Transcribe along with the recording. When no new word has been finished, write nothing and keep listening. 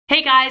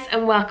Hey guys,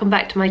 and welcome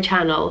back to my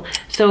channel.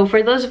 So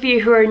for those of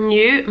you who are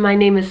new, my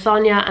name is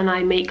Sonia and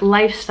I make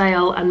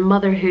lifestyle and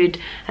motherhood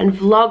and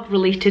vlog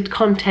related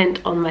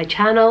content on my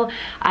channel.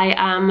 I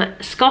am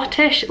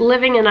Scottish,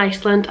 living in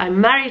Iceland.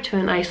 I'm married to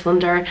an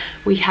Icelander.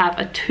 We have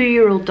a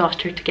 2-year-old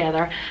daughter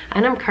together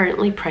and I'm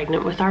currently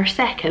pregnant with our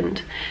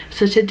second.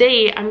 So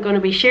today I'm going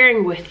to be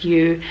sharing with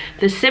you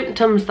the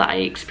symptoms that I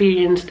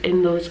experienced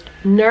in those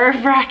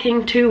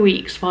nerve-wracking 2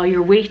 weeks while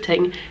you're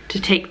waiting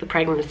to take the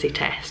pregnancy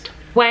test.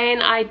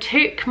 When I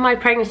took my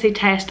pregnancy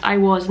test, I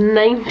was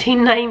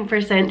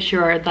 99%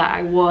 sure that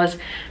I was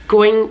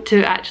going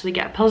to actually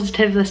get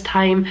positive this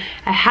time.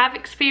 I have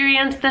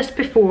experienced this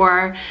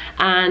before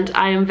and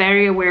I am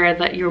very aware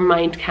that your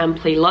mind can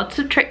play lots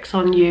of tricks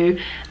on you,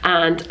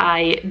 and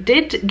I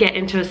did get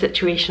into a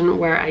situation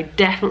where I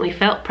definitely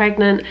felt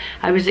pregnant.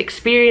 I was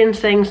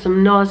experiencing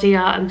some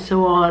nausea and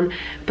so on,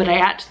 but I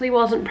actually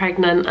wasn't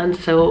pregnant, and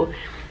so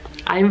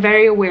I'm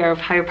very aware of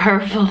how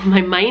powerful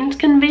my mind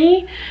can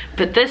be,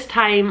 but this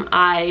time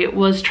I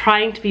was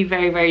trying to be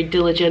very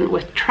diligent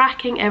with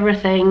tracking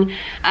everything.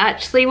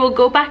 Actually, we'll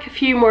go back a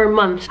few more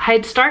months. I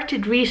had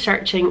started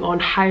researching on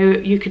how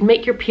you could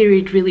make your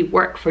period really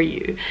work for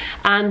you,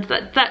 and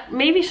that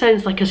maybe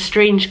sounds like a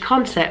strange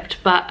concept,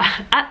 but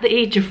at the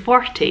age of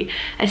 40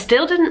 I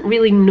still didn't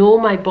really know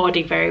my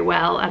body very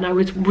well, and I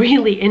was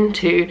really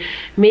into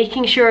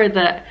making sure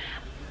that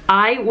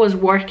I was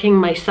working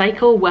my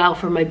cycle well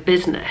for my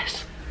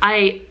business.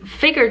 I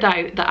figured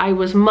out that I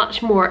was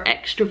much more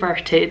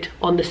extroverted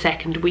on the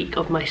second week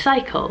of my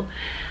cycle,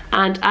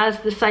 and as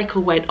the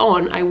cycle went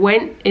on I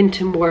went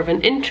into more of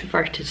an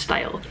introverted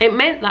style. It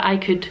meant that I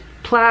could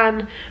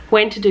plan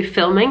when to do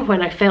filming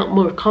when I felt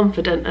more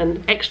confident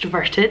and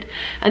extroverted,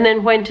 and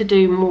then when to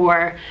do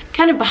more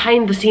kind of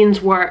behind the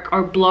scenes work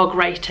or blog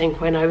writing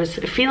when I was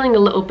feeling a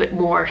little bit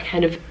more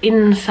kind of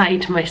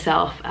inside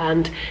myself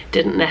and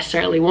didn't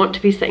necessarily want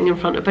to be sitting in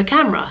front of a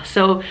camera.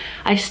 So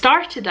I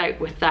started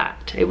out with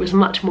that. It was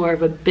much more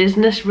of a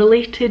business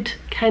related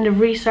kind of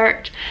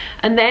research,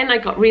 and then I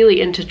got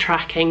really into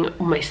tracking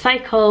my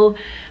cycle,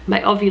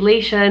 my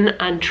ovulation,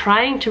 and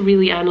trying to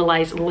really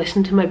analyze and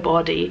listen to my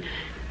body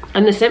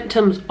and the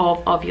symptoms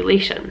of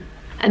ovulation.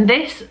 And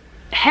this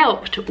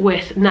helped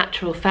with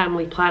natural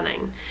family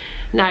planning.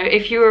 Now,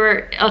 if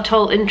you're at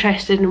all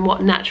interested in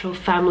what natural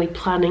family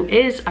planning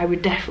is, I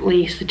would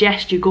definitely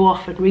suggest you go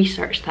off and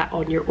research that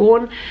on your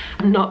own.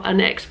 I'm not an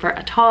expert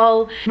at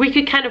all. We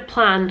could kind of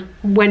plan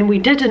when we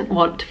didn't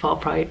want to fall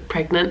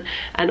pregnant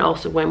and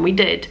also when we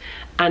did,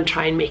 and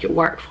try and make it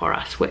work for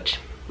us, which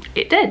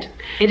it did.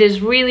 It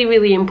is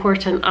really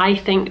important, I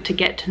think, to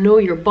get to know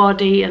your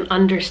body and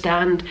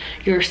understand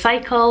your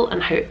cycle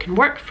and how it can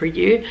work for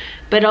you,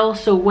 but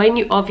also when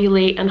you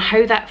ovulate and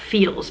how that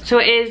feels. So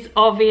it is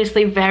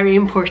obviously very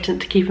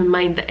important to keep in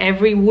mind that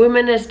every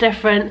woman is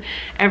different,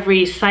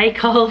 every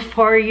cycle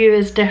for you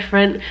is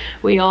different.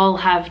 We all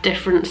have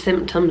different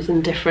symptoms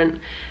and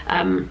different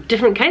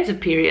kinds of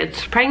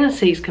periods.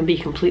 Pregnancies can be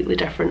completely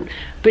different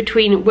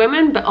between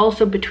women, but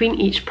also between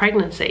each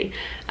pregnancy,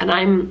 and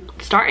I'm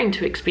starting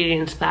to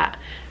experience that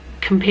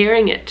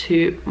comparing it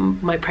to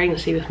my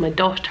pregnancy with my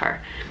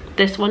daughter.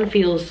 This one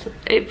feels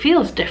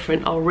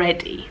different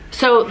already.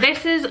 So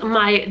this is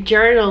my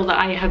journal that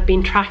I have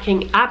been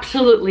tracking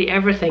absolutely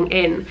everything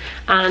in,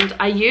 and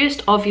I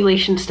used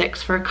ovulation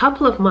sticks for a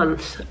couple of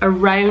months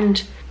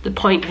around the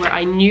point where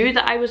I knew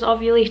that I was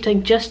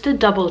ovulating, just to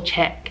double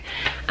check,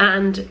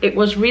 and it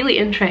was really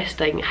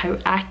interesting how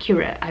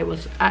accurate I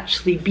was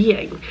actually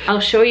being.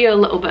 I'll show you a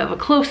little bit of a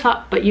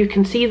close-up, but you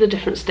can see the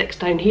different sticks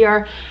down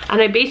here,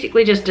 and I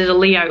basically just did a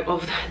layout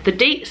of the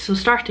dates, so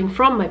starting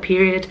from my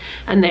period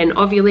and then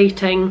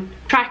ovulating,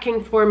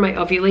 tracking for my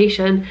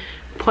ovulation,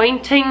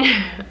 pointing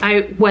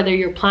out whether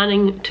you're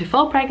planning to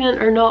fall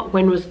pregnant or not,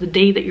 when was the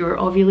day that you were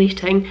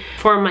ovulating.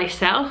 For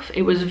myself,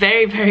 it was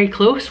very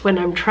close. When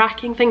I'm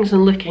tracking things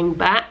and looking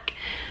back,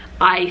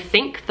 I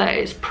think that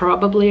it's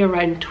probably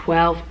around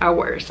 12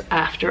 hours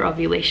after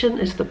ovulation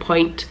is the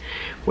point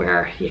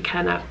where you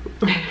kind of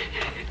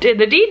did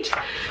the deed.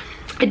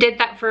 I did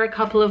that for a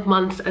couple of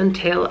months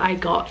until I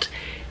got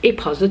a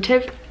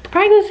positive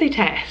pregnancy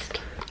test.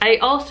 I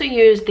also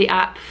used the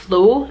app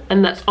Flow,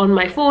 and that's on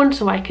my phone,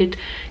 so I could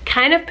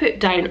kind of put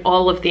down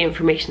all of the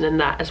information in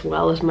that as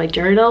well as my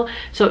journal.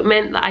 So it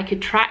meant that I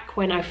could track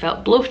when I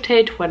felt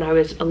bloated, when I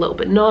was a little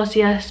bit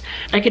nauseous.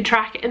 I could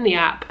track it in the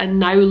app, and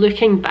now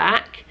looking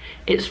back,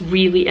 it's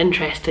really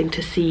interesting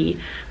to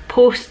see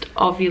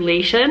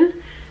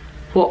post-ovulation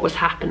what was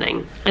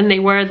happening. And they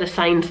were the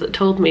signs that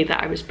told me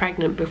that I was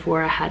pregnant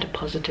before I had a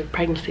positive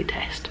pregnancy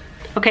test.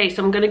 Okay,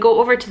 so I'm going to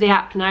go over to the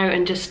app now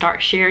and just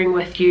start sharing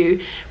with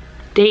you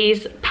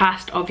days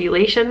past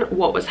ovulation,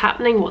 what was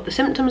happening, what the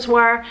symptoms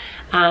were,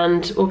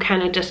 and we'll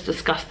kind of just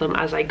discuss them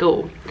as I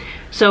go.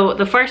 So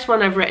the first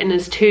one I've written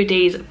is 2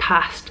 days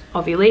past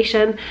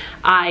ovulation.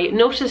 I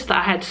noticed that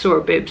I had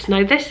sore boobs.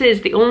 Now this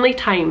is the only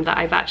time that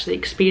I've actually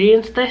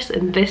experienced this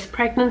in this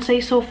pregnancy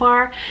so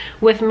far.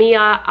 With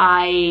Mia,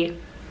 I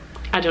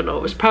I don't know,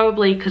 it was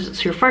probably because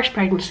it's your first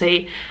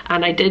pregnancy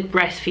and I did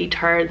breastfeed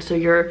her, and so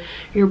your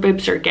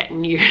boobs are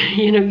getting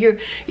you know,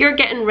 you're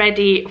getting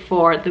ready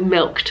for the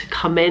milk to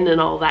come in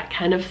and all that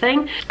kind of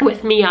thing.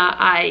 With Mia,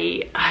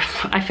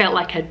 I felt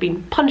like I'd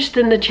been punched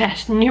in the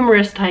chest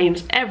numerous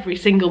times every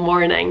single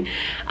morning,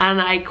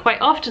 and I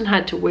quite often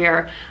had to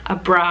wear a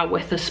bra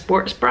with a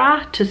sports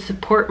bra to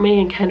support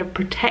me and kind of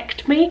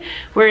protect me,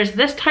 whereas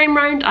this time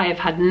round I have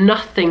had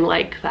nothing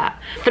like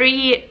that.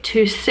 3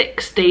 to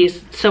 6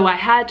 days, so I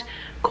had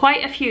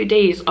quite a few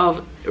days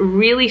of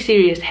really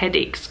serious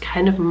headaches,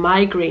 kind of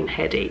migraine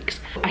headaches.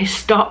 I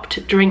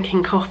stopped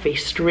drinking coffee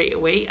straight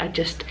away. I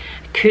just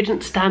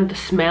couldn't stand the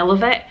smell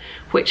of it,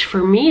 which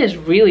for me is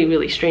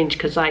really strange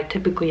because I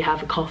typically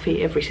have a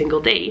coffee every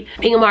single day.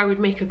 Ingmar would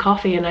make a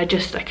coffee and I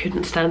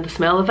couldn't stand the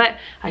smell of it.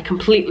 I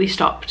completely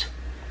stopped.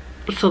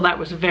 So that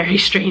was very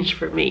strange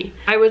for me.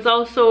 I was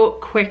also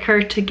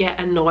quicker to get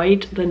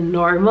annoyed than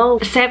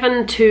normal.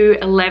 7 to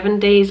 11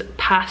 days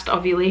past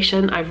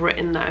ovulation, I've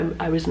written that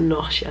I was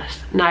nauseous.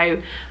 Now,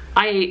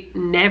 I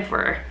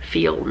never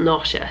feel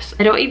nauseous.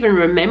 I don't even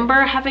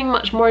remember having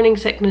much morning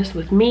sickness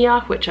with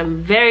Mia, which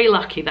I'm very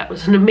lucky. That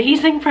was an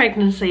amazing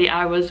pregnancy.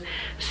 I was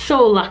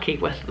so lucky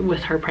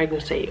with her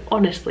pregnancy,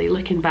 honestly,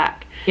 looking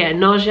back. Yeah,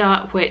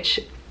 nausea,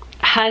 which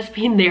has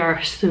been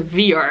there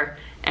severe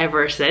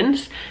ever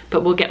since,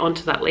 but we'll get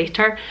onto that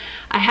later.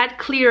 I had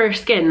clearer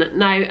skin.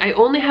 Now, I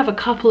only have a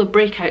couple of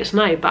breakouts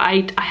now, but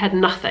I had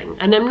nothing,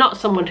 and I'm not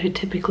someone who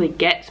typically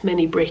gets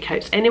many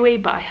breakouts anyway,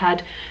 but I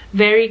had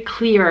very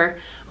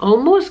clear,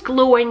 almost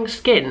glowing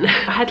skin.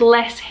 I had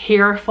less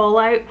hair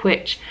fallout,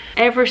 which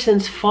ever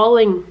since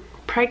falling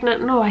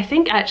pregnant, no, I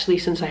think actually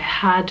since I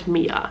had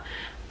Mia,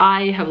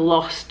 I have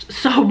lost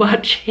so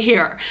much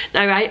hair.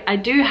 Now I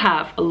do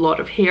have a lot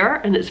of hair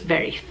and it's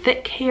very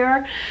thick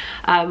hair,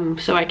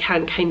 so I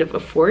can kind of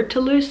afford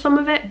to lose some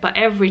of it, but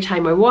every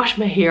time I wash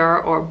my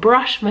hair or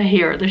brush my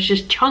hair, there's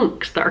just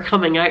chunks that are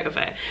coming out of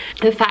it.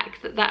 The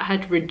fact that that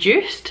had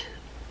reduced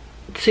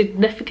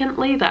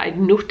significantly, that I'd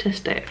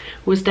noticed it,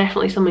 was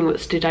definitely something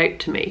that stood out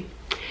to me.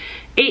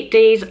 8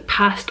 days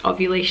past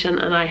ovulation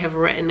and I have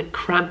written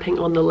cramping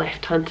on the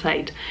left hand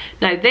side.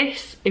 Now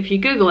this, if you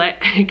Google it,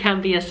 it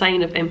can be a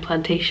sign of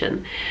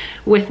implantation.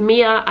 With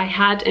Mia, I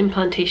had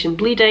implantation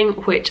bleeding,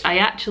 which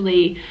I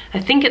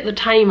think at the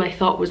time I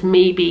thought was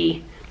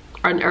maybe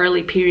an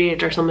early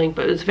period or something,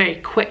 but it was very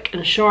quick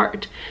and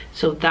short,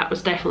 so that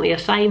was definitely a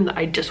sign that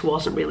I just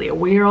wasn't really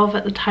aware of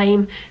at the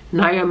time.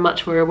 Now I'm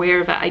much more aware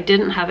of it. I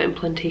didn't have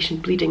implantation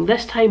bleeding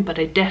this time, but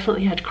I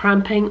definitely had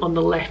cramping on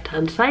the left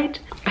hand side.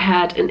 I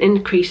had an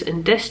increase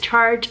in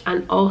discharge,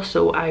 and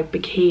also I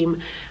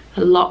became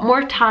a lot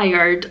more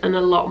tired and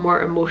a lot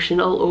more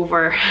emotional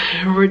over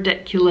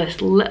ridiculous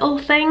little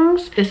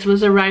things. This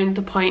was around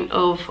the point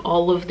of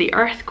all of the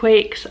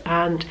earthquakes,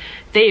 and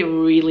they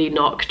really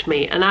knocked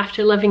me. And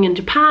after living in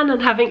Japan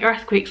and having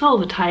earthquakes all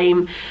the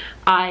time,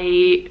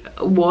 I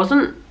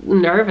wasn't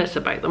nervous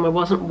about them, I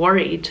wasn't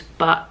worried,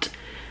 but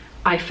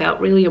I felt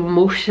really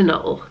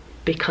emotional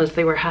because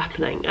they were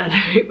happening, and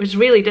it was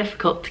really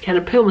difficult to kind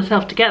of pull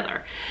myself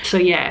together. So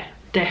yeah,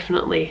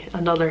 definitely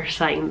another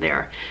sign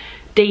there.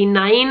 Day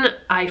 9,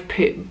 I've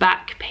put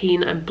back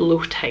pain and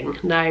bloating.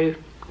 Now,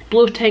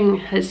 bloating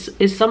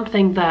is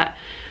something that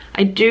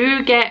I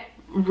do get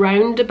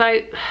round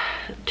about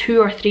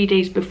 2 or 3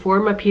 days before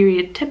my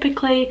period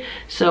typically,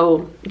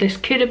 so this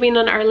could have been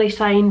an early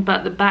sign,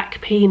 but the back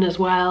pain as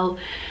well,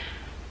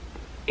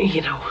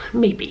 you know,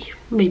 maybe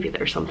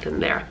there's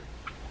something there.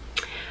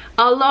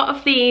 A lot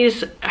of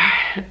these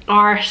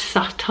are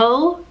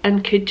subtle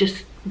and could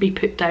just be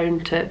put down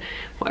to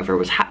whatever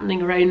was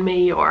happening around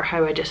me or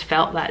how I just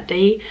felt that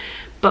day,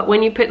 but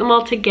when you put them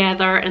all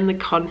together in the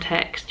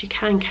context, you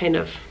can kind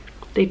of,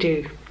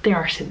 they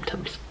are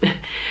symptoms.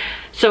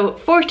 So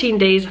 14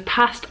 days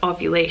past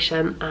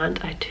ovulation and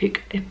I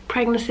took a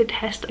pregnancy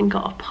test and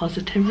got a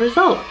positive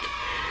result.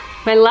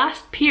 My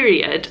last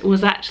period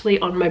was actually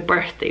on my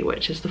birthday,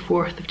 which is the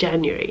 4th of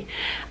January.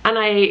 And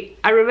I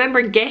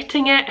remember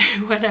getting it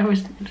when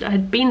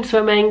I'd been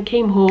swimming,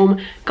 came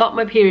home, got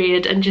my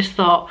period and just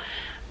thought,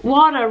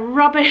 what a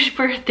rubbish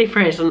birthday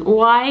present.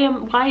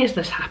 Why is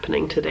this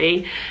happening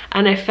today?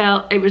 And I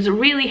felt it was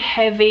really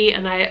heavy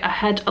and I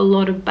had a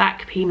lot of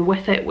back pain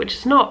with it, which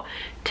is not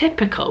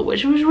typical,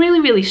 which was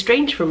really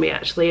strange for me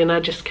actually, and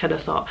I just kind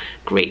of thought,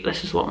 great,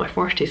 this is what my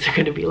 40s are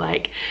going to be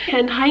like.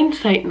 In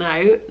hindsight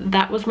now,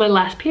 that was my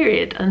last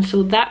period, and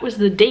so that was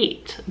the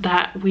date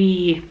that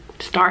we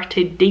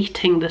started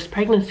dating this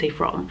pregnancy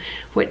from,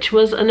 which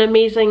was an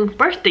amazing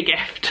birthday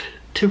gift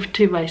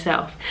to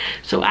myself.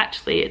 So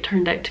actually it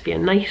turned out to be a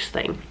nice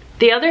thing.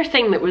 The other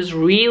thing that was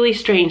really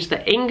strange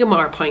that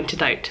Ingmar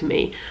pointed out to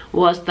me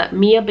was that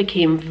Mia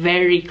became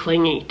very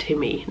clingy to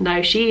me.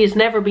 Now, she has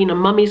never been a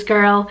mummy's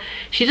girl.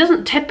 She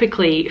doesn't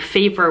typically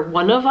favour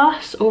one of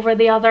us over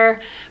the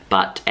other,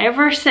 but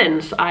ever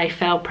since I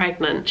fell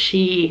pregnant,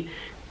 she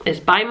is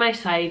by my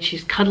side,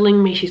 she's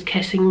cuddling me, she's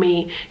kissing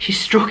me, she's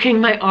stroking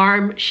my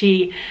arm,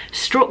 she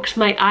strokes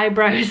my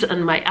eyebrows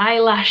and my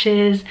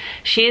eyelashes.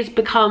 She has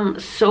become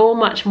so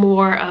much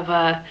more of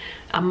a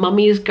a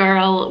mummy's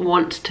girl,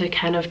 wants to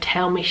kind of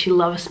tell me she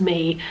loves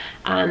me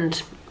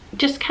and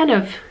just kind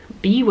of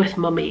be with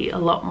mummy a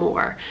lot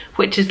more,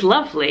 which is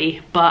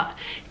lovely, but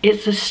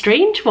it's a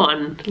strange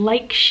one,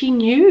 like she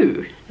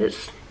knew.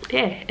 It's,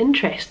 yeah,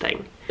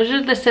 interesting. Those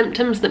are the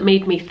symptoms that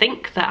made me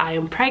think that I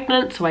am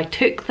pregnant, so I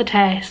took the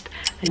test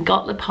and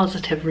got the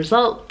positive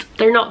result.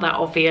 They're not that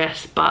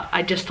obvious, but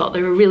I just thought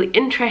they were really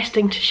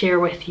interesting to share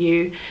with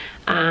you.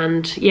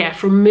 And yeah,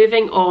 from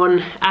moving on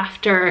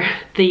after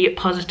the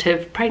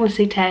positive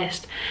pregnancy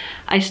test,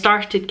 I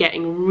started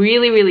getting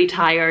really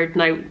tired.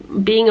 Now,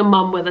 being a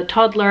mum with a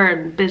toddler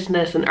and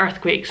business and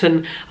earthquakes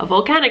and a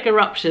volcanic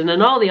eruption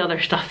and all the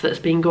other stuff that's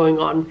been going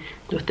on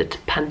with the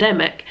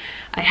pandemic,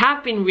 I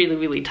have been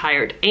really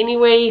tired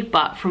anyway,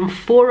 but from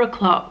 4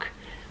 o'clock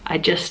I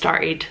just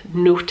started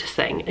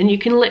noticing, and you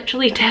can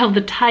literally tell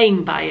the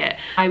time by it.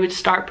 I would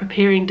start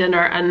preparing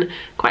dinner and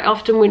quite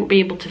often wouldn't be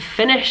able to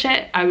finish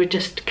it. I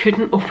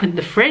couldn't open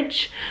the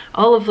fridge,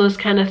 all of those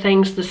kind of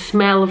things. The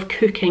smell of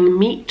cooking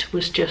meat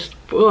was just,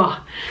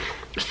 ugh.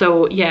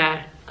 So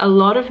yeah, a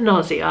lot of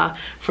nausea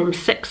from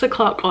 6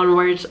 o'clock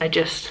onwards.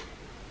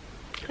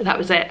 That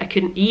was it. I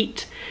couldn't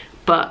eat.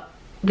 But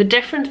the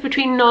difference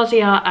between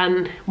nausea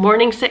and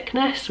morning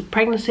sickness,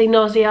 pregnancy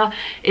nausea,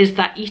 is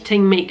that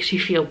eating makes you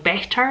feel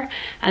better.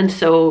 And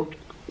so,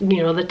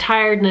 you know, the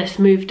tiredness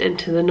moved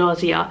into the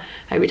nausea.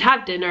 I would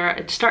have dinner,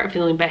 I'd start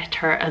feeling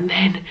better, and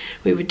then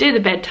we would do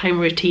the bedtime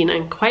routine,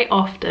 and quite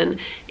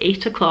often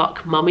 8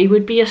 o'clock mummy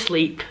would be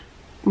asleep.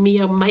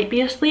 Mia might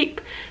be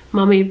asleep,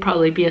 mummy would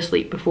probably be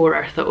asleep before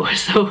her though.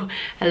 So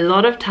a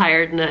lot of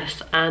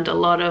tiredness and a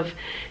lot of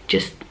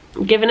just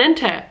giving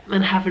into it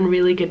and having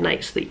really good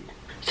night's sleep.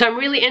 So I'm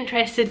really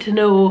interested to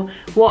know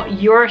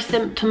what your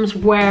symptoms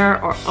were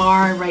or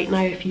are right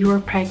now if you're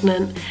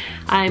pregnant.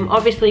 I'm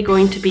obviously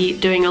going to be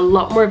doing a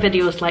lot more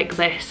videos like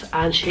this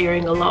and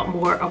sharing a lot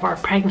more of our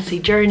pregnancy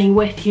journey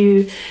with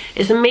you.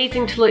 It's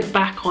amazing to look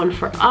back on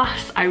for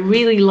us. I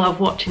really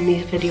love watching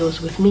these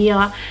videos with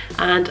Mia,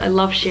 and I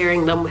love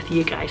sharing them with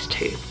you guys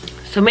too.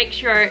 So make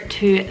sure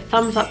to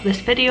thumbs up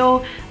this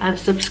video and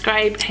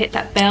subscribe, hit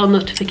that bell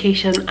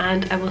notification,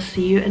 and I will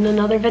see you in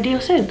another video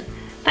soon.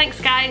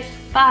 Thanks guys,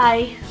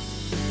 bye!